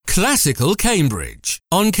Classical Cambridge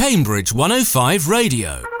on Cambridge 105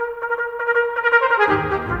 Radio.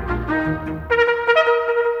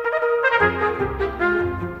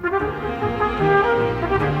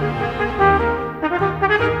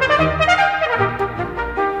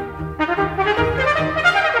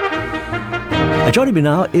 Joining me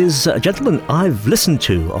now is a gentleman I've listened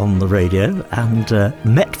to on the radio and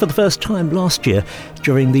met for the first time last year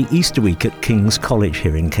during the Easter week at King's College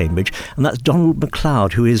here in Cambridge, and that's Donald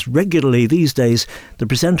Macleod, who is regularly these days the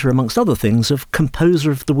presenter, amongst other things, of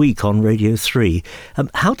Composer of the Week on Radio 3.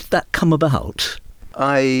 How did that come about?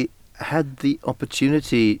 I had the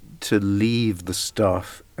opportunity to leave the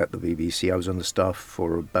staff at the BBC. I was on the staff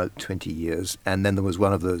for about 20 years, and then there was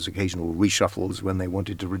one of those occasional reshuffles when they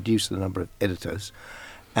wanted to reduce the number of editors.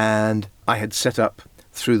 And I had set up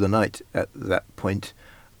through the night at that point,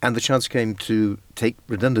 and the chance came to take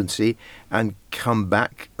redundancy and come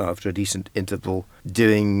back after a decent interval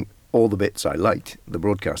doing all the bits I liked, the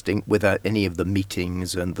broadcasting, without any of the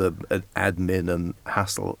meetings and the admin and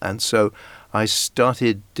hassle. And so I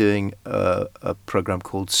started doing a program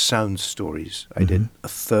called Sound Stories. I did a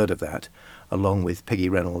third of that, along with Peggy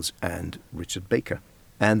Reynolds and Richard Baker.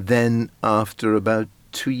 And then after about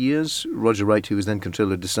 2 years, Roger Wright, who was then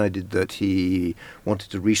controller, decided that he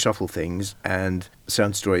wanted to reshuffle things and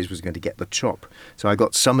Sound Stories was going to get the chop. So I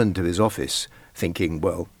got summoned to his office thinking,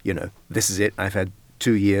 well, you know, this is it. I've had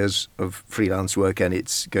 2 years of freelance work and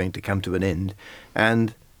it's going to come to an end.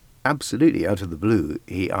 And absolutely out of the blue,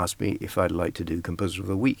 he asked me if I'd like to do Composer of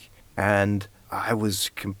the Week. And I was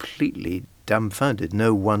completely dumbfounded.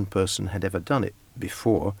 No one person had ever done it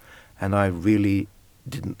before, and I really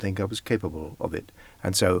didn't think I was capable of it.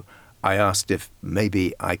 And so I asked if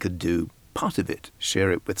maybe I could do part of it,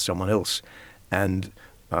 share it with someone else. And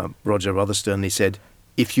Roger rather sternly said,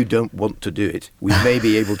 if you don't want to do it, we may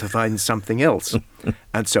be able to find something else.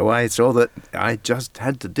 And so I saw that I just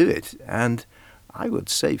had to do it. And I would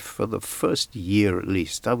say for the first year at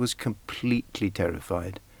least, I was completely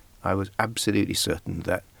terrified. I was absolutely certain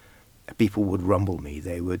that people would rumble me.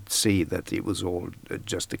 They would see that it was all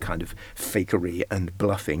just a kind of fakery and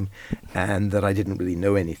bluffing and that I didn't really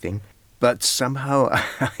know anything. But somehow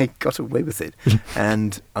I got away with it.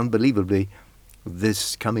 And unbelievably,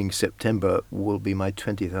 this coming September will be my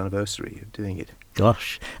 20th anniversary of doing it.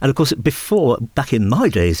 Gosh. And of course, before, back in my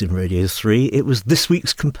days in Radio 3, it was This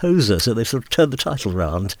Week's Composer, so they sort of turned the title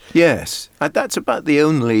round. Yes, and that's about the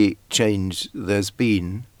only change there's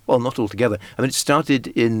been. Well, not altogether. I mean, it started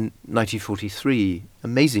in 1943.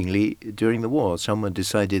 Amazingly, during the war, someone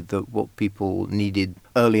decided that what people needed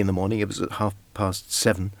early in the morning, it was at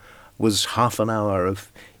 7:30, was half an hour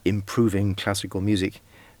of improving classical music.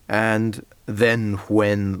 And then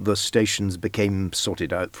when the stations became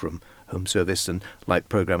sorted out from home service and light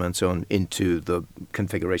programme and so on into the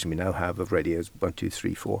configuration we now have of radios 1, 2,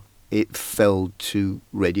 3, 4, it fell to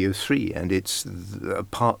Radio 3, and it's,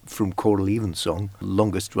 apart from Choral Evensong, the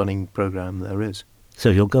longest running programme there is. So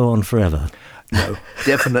you'll go on forever? No,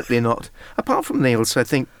 definitely not. Apart from Niels, I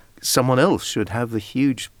think someone else should have the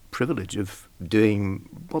huge privilege of doing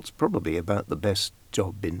what's probably about the best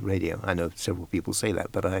job in radio. I know several people say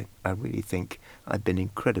that, but I really think I've been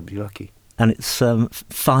incredibly lucky. And it's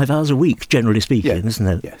 5 hours a week, generally speaking, isn't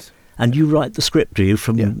it? Yes. And you write the script, do you,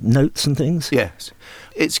 from notes and things? Yes.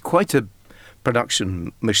 It's quite a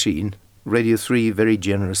production machine. Radio 3 very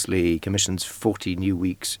generously commissions 40 new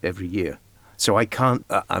weeks every year. So I can't,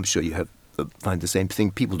 I'm sure you find the same thing.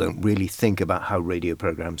 People don't really think about how radio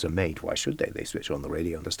programs are made. Why should they? They switch on the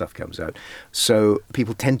radio and the stuff comes out. So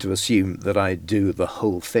people tend to assume that I do the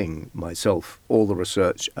whole thing myself, all the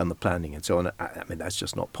research and the planning and so on. I mean, that's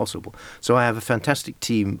just not possible. So I have a fantastic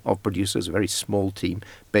team of producers, a very small team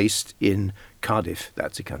based in Cardiff.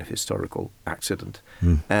 That's a kind of historical accident.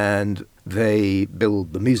 And they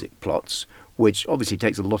build the music plots, which obviously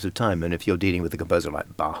takes a lot of time. And if you're dealing with a composer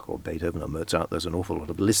like Bach or Beethoven or Mozart, there's an awful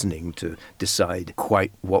lot of listening to decide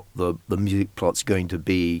quite what the music plot's going to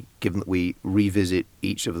be, given that we revisit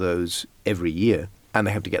each of those every year. And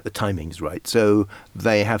they have to get the timings right. So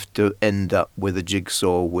they have to end up with a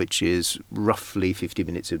jigsaw which is roughly 50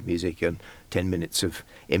 minutes of music and 10 minutes of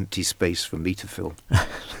empty space for me to fill.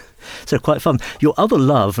 So quite fun. Your other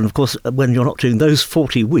love, and of course, when you're not doing those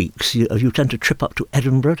 40 weeks, you tend to trip up to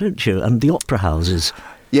Edinburgh, don't you, and the opera houses.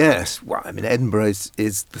 Yes. Well, I mean, Edinburgh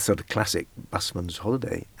is the sort of classic busman's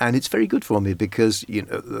holiday. And it's very good for me because, you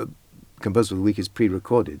know, the Composer of the Week is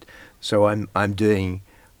pre-recorded. So I'm doing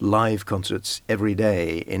live concerts every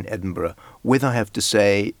day in Edinburgh with, I have to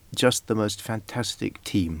say, just the most fantastic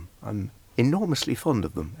team. I'm enormously fond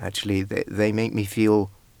of them, actually. They make me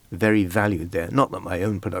feel very valued there. Not that my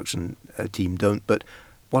own production team don't, but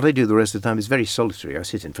what I do the rest of the time is very solitary. I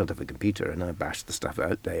sit in front of a computer and I bash the stuff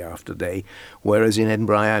out day after day, whereas in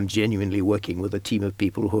Edinburgh I am genuinely working with a team of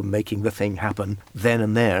people who are making the thing happen then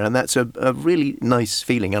and there, and that's a really nice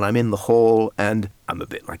feeling. And I'm in the hall and I'm a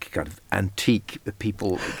bit like a kind of antique.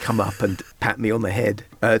 People come up and pat me on the head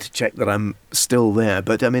to check that I'm still there.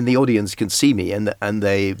 But I mean, the audience can see me, and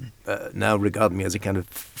they now regard me as a kind of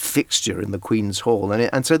fixture in the Queen's Hall,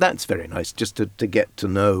 and so that's very nice, just to get to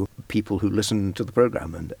know people who listen to the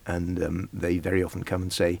programme, and they very often come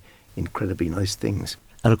and say incredibly nice things.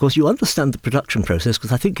 And of course, you understand the production process,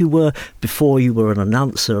 because I think you were, before you were an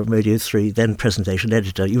announcer on Radio 3, then presentation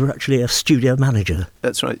editor, you were actually a studio manager.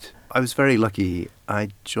 That's right. I was very lucky.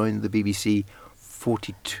 I joined the BBC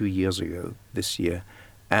 42 years ago this year,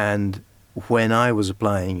 and when I was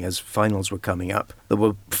applying as finals were coming up, there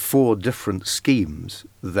were 4 different schemes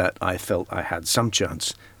that I felt I had some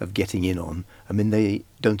chance of getting in on. I mean, they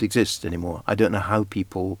don't exist anymore. I don't know how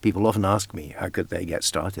people often ask me, how could they get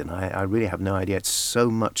started? And I really have no idea. It's so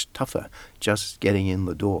much tougher just getting in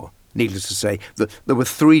the door. Needless to say, there were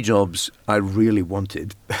 3 jobs I really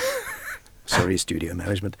wanted. Sorry, studio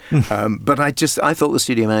management. But I thought the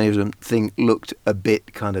studio management thing looked a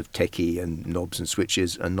bit kind of techie and knobs and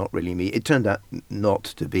switches and not really me. It turned out not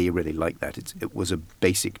to be really like that. It was a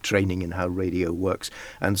basic training in how radio works.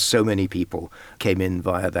 And so many people came in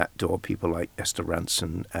via that door, people like Esther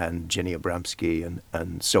Ranson and Jenny Abramsky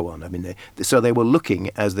and so on. I mean, so they were looking,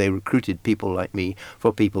 as they recruited people like me,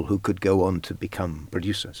 for people who could go on to become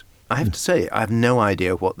producers. I have to say, I have no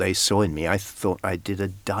idea what they saw in me. I thought I did a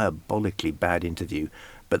diabolically bad interview,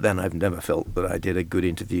 but then I've never felt that I did a good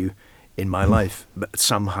interview in my life. But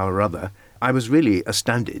somehow or other, I was really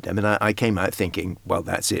astounded. I mean, I came out thinking, well,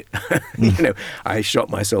 that's it. I shot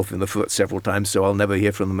myself in the foot several times, so I'll never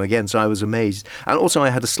hear from them again. So I was amazed. And also I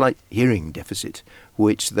had a slight hearing deficit,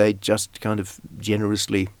 which they just kind of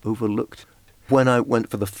generously overlooked. When I went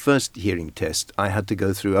for the first hearing test, I had to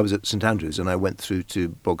go through, I was at St Andrews, and I went through to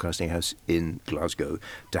Broadcasting House in Glasgow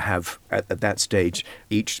to have, at that stage,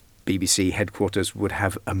 each BBC headquarters would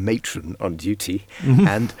have a matron on duty,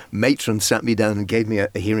 and matron sat me down and gave me a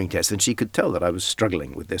hearing test, and she could tell that I was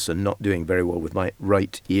struggling with this and not doing very well with my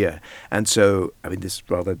right ear. And so, I mean, this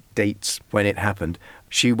rather dates when it happened.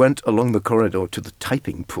 She went along the corridor to the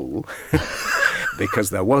typing pool, because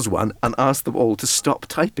there was one, and asked them all to stop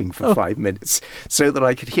typing for 5 minutes so that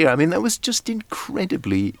I could hear. I mean, that was just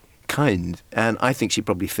incredibly kind, and I think she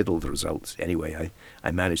probably fiddled the results. Anyway,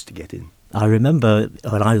 I managed to get in. I remember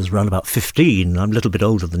when I was around about 15, I'm a little bit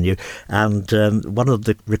older than you, and one of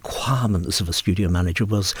the requirements of a studio manager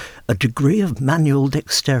was a degree of manual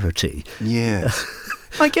dexterity. Yes.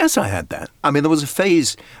 I guess I had that. I mean, there was a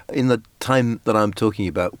phase in the time that I'm talking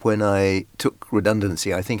about when I took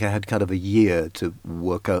redundancy. I think I had kind of a year to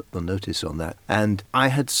work out the notice on that. And I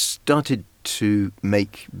had started to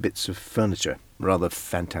make bits of furniture, rather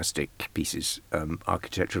fantastic pieces,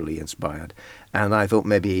 architecturally inspired. And I thought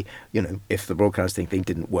maybe, if the broadcasting thing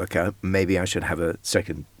didn't work out, maybe I should have a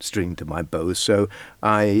second string to my bow. So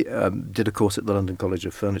I did a course at the London College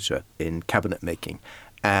of Furniture in cabinet making.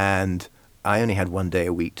 And I only had 1 day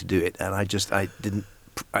a week to do it, and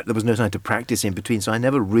there was no time to practice in between, so I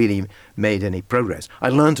never really made any progress. I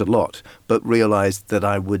learned a lot, but realised that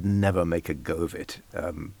I would never make a go of it.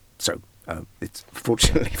 It's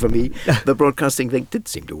fortunately for me, the broadcasting thing did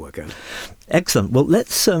seem to work out. Excellent. Well,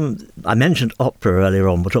 let's. I mentioned opera earlier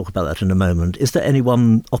on. We'll talk about that in a moment. Is there any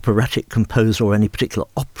one operatic composer or any particular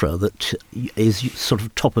opera that is sort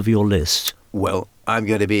of top of your list? Well, I'm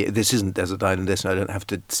going to be, this isn't Desert Island Disc, I don't have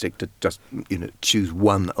to stick to just, choose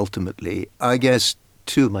one ultimately. I guess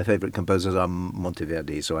 2 of my favourite composers are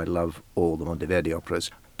Monteverdi, so I love all the Monteverdi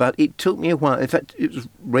operas. But it took me a while. In fact,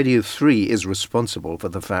 Radio 3 is responsible for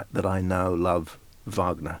the fact that I now love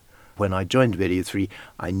Wagner. When I joined Radio 3,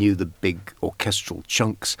 I knew the big orchestral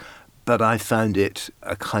chunks, but I found it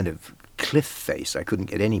a kind of cliff face. I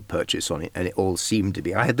couldn't get any purchase on it, and it all seemed to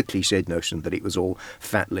be, I had the cliched notion that it was all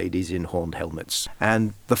fat ladies in horned helmets.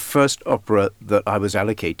 And the first opera that I was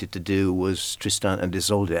allocated to do was Tristan and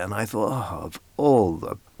Isolde, and I thought, of all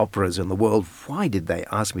the operas in the world, why did they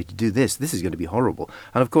ask me to do this? This is going to be horrible.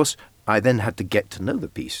 And of course, I then had to get to know the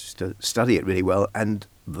piece, to study it really well, and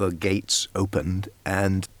the gates opened,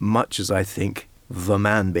 and much as I think the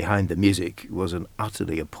man behind the music was an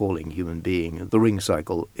utterly appalling human being, the Ring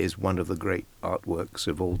Cycle is one of the great artworks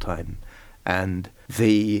of all time. And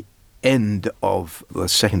the end of the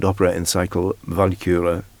second opera in cycle,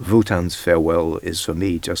 Walküre, Wotan's Farewell, is for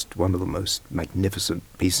me just one of the most magnificent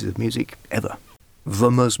pieces of music ever.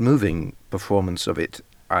 The most moving performance of it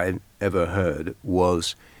I ever heard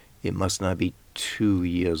was, it must now be 2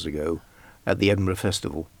 years ago, at the Edinburgh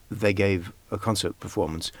Festival, they gave a concert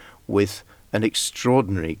performance with an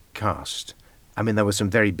extraordinary cast. I mean, there were some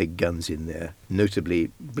very big guns in there,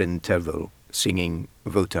 notably Bryn Terfel singing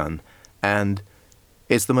Wotan, and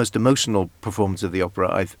it's the most emotional performance of the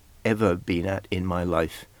opera I've ever been at in my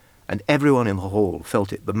life. And everyone in the hall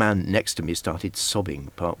felt it. The man next to me started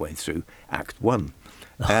sobbing partway through Act 1.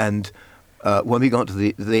 And when we got to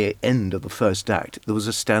the end of the first act, there was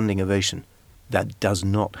a standing ovation. That does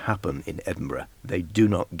not happen in Edinburgh. They do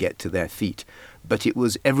not get to their feet. But it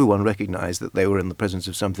was, everyone recognised that they were in the presence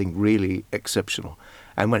of something really exceptional.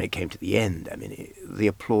 And when it came to the end, I mean, the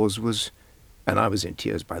applause was, and I was in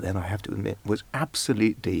tears by then, I have to admit, was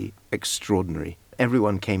absolutely extraordinary.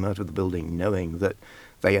 Everyone came out of the building knowing that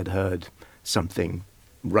they had heard something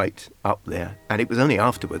right up there. And it was only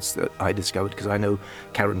afterwards that I discovered, because I know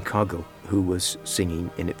Karen Cargill, who was singing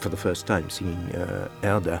in it for the first time, singing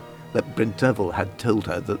Erda, that Bryn Terfel had told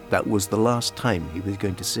her that that was the last time he was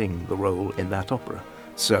going to sing the role in that opera.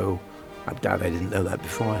 So I'm glad I didn't know that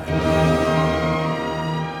beforehand.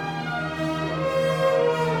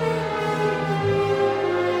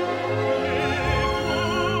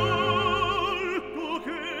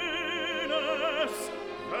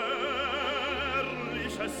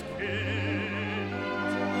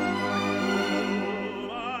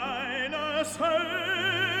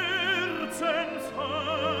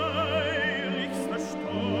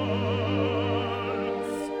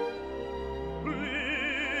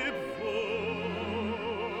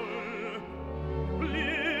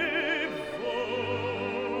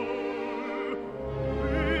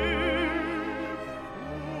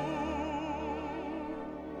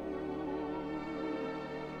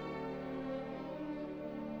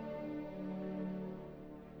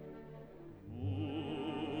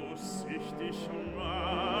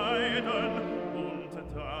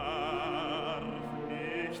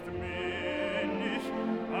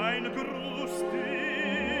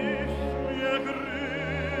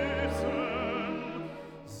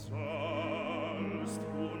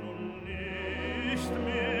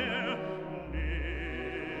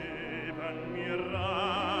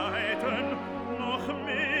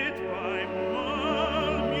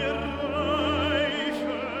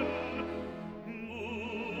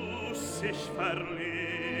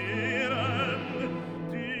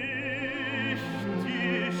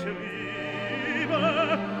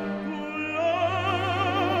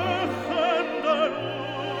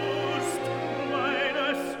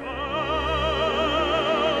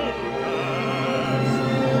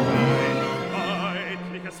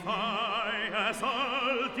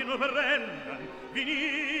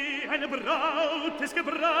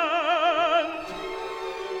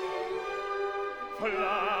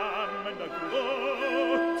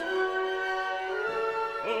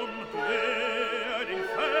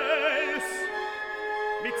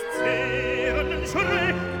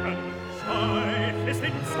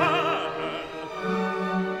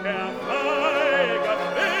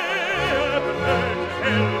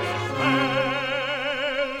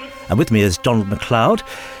 And with me is Donald Macleod,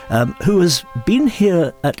 who has been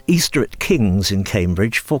here at Easter at King's in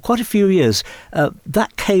Cambridge for quite a few years.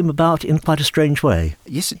 That came about in quite a strange way.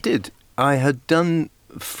 Yes, it did. I had done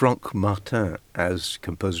Franck Martin as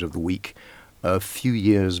Composer of the Week a few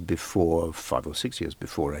years before, 5 or 6 years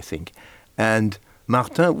before, I think. And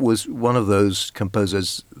Martin was one of those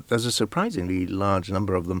composers, there's a surprisingly large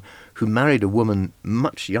number of them, who married a woman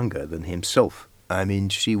much younger than himself. I mean,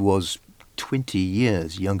 she was 20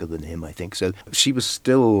 years younger than him, I think. So she was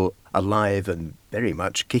still alive and very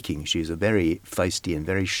much kicking. She's a very feisty and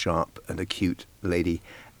very sharp and acute lady.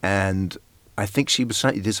 And I think she was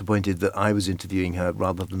slightly disappointed that I was interviewing her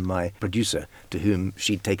rather than my producer, to whom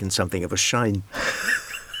she'd taken something of a shine.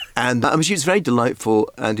 And I mean, she was very delightful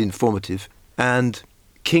and informative. And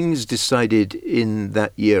King's decided in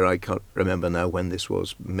that year, I can't remember now when this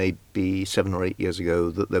was, maybe 7 or 8 years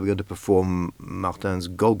ago, that they were going to perform Martin's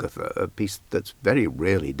Golgotha, a piece that's very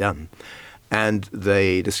rarely done. And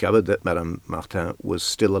they discovered that Madame Martin was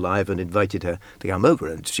still alive and invited her to come over,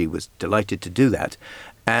 and she was delighted to do that.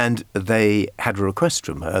 And they had a request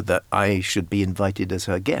from her that I should be invited as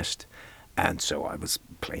her guest. And so I was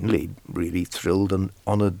plainly really thrilled and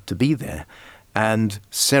honoured to be there. And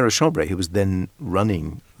Sarah Chambray, who was then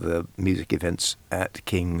running the music events at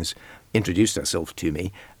King's, introduced herself to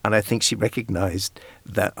me, and I think she recognised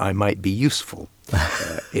that I might be useful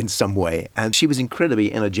in some way. And she was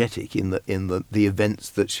incredibly energetic in the events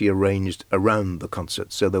that she arranged around the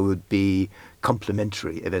concert. So there would be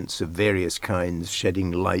complementary events of various kinds,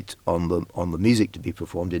 shedding light on the music to be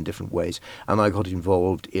performed in different ways. And I got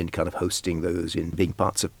involved in kind of hosting those, in being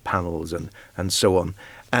parts of panels and so on.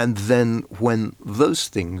 And then when those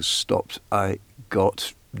things stopped, I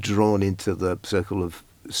got drawn into the circle of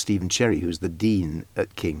Stephen Cherry, who's the dean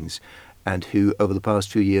at King's, and who over the past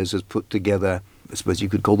few years has put together, I suppose you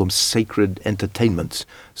could call them sacred entertainments,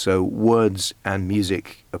 so words and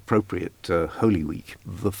music appropriate to Holy Week.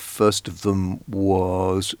 The first of them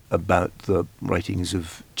was about the writings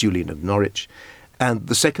of Julian of Norwich, and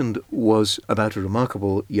the second was about a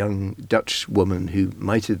remarkable young Dutch woman who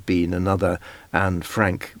might have been another Anne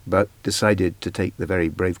Frank, but decided to take the very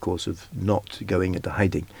brave course of not going into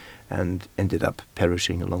hiding and ended up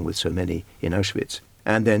perishing along with so many in Auschwitz.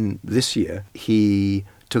 And then this year, he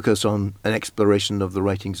took us on an exploration of the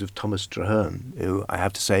writings of Thomas Traherne, who I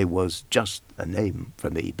have to say was just a name for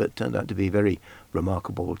me, but turned out to be a very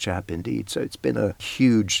remarkable chap indeed. So it's been a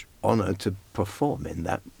huge honour to perform in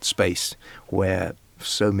that space where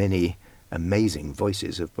so many amazing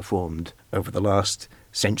voices have performed over the last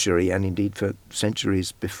century and indeed for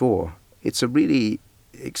centuries before. It's a really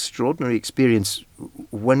extraordinary experience.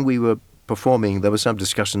 When we were performing, there was some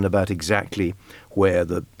discussion about exactly where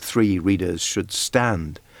the three readers should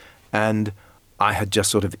stand. And I had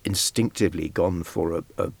just sort of instinctively gone for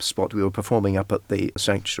a spot. We were performing up at the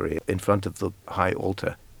sanctuary in front of the high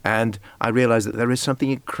altar. And I realized that there is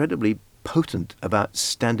something incredibly potent about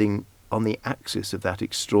standing on the axis of that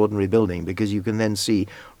extraordinary building, because you can then see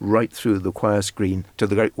right through the choir screen to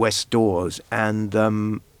the great west doors.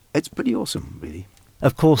 And it's pretty awesome, really.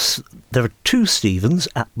 Of course, there are two Stephens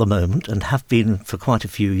at the moment and have been for quite a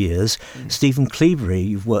few years. Stephen Cleavery,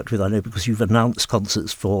 you've worked with, I know, because you've announced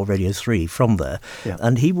concerts for Radio 3 from there. Yeah.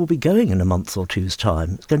 And he will be going in a month or two's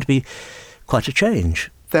time. It's going to be quite a change.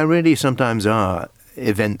 There really sometimes are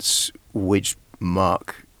events which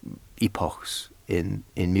mark epochs in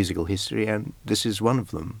musical history, and this is one of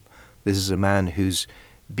them. This is a man who's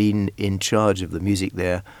been in charge of the music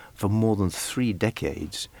there for more than 3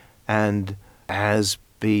 decades and has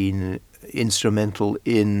been instrumental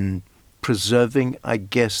in preserving, I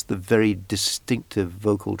guess, the very distinctive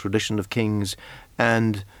vocal tradition of King's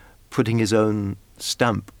and putting his own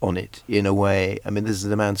stamp on it in a way. I mean, this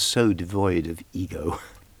is a man so devoid of ego.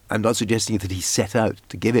 I'm not suggesting that he set out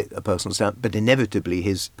to give it a personal stamp, but inevitably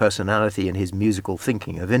his personality and his musical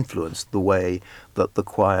thinking have influenced the way that the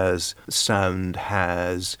choir's sound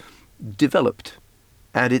has developed.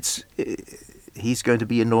 And he's going to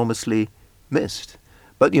be enormously missed.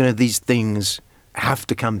 But, these things have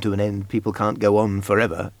to come to an end. People can't go on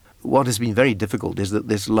forever. What has been very difficult is that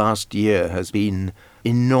this last year has been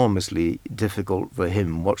enormously difficult for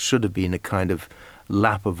him. What should have been a kind of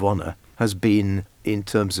lap of honour has been, in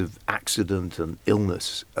terms of accident and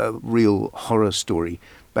illness, a real horror story.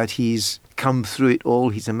 But he's come through it all.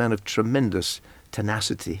 He's a man of tremendous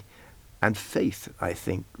tenacity and faith, I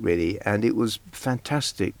think, really. And it was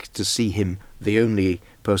fantastic to see him, the only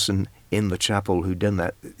person in the chapel who'd done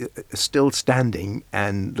that, still standing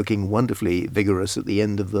and looking wonderfully vigorous at the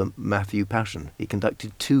end of the Matthew Passion. He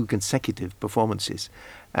conducted 2 consecutive performances.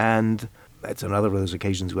 And that's another of those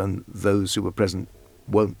occasions when those who were present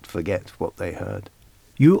won't forget what they heard.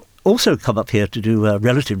 You also come up here to do a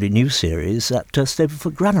relatively new series at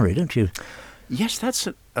Stapleford Granary, don't you? Yes, that's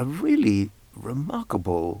a really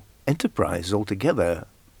remarkable enterprise altogether.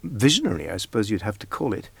 Visionary, I suppose you'd have to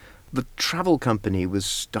call it. The travel company was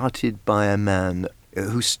started by a man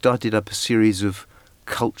who started up a series of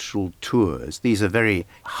cultural tours. These are very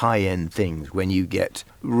high-end things when you get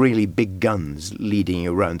really big guns leading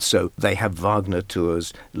you around. So they have Wagner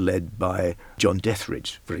tours led by John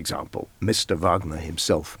Dethridge, for example, Mr. Wagner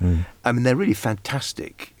himself. I mean, they're really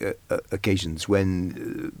fantastic occasions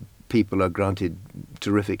when people are granted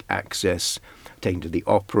terrific access, taken to the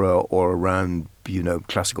opera or around,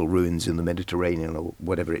 classical ruins in the Mediterranean or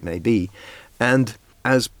whatever it may be. And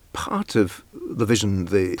as part of the vision,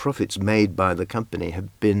 the profits made by the company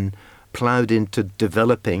have been ploughed into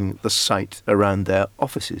developing the site around their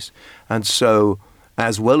offices. And so,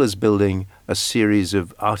 as well as building a series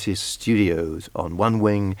of artist studios on one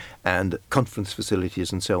wing and conference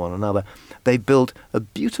facilities and so on another, they built a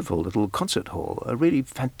beautiful little concert hall, a really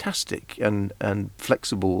fantastic and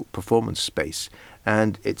flexible performance space.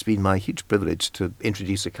 And it's been my huge privilege to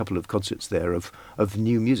introduce a couple of concerts there of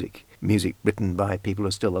new music written by people who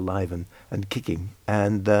are still alive and kicking.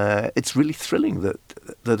 And it's really thrilling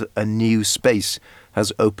that a new space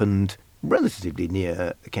has opened relatively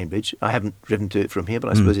near Cambridge. I haven't driven to it from here,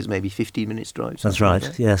 but I suppose it's maybe 15 minutes drive. That's right,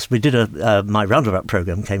 like that. Yes. We did my Roundabout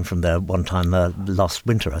programme came from there one time last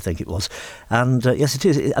winter, I think it was. And yes, it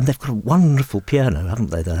is. And they've got a wonderful piano,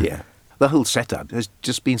 haven't they, there? Yeah. The whole setup has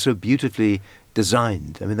just been so beautifully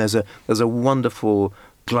designed. I mean, there's a wonderful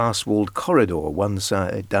glass-walled corridor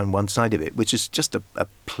down one side of it, which is just a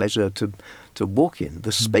pleasure to walk in.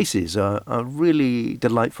 The spaces are really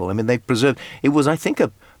delightful. I mean, they've preserved... It was, I think,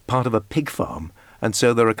 a part of a pig farm, and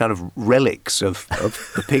so there are kind of relics of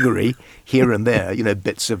the piggery here and there,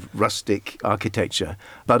 bits of rustic architecture,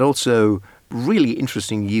 but also really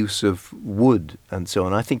interesting use of wood and so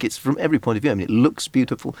on. I think it's from every point of view. I mean, it looks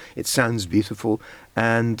beautiful, it sounds beautiful,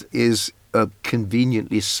 and is a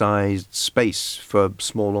conveniently sized space for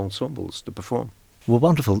small ensembles to perform. Well,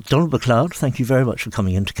 wonderful. Donald Macleod, thank you very much for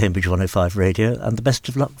coming into Cambridge 105 Radio, and the best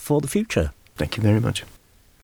of luck for the future. Thank you very much.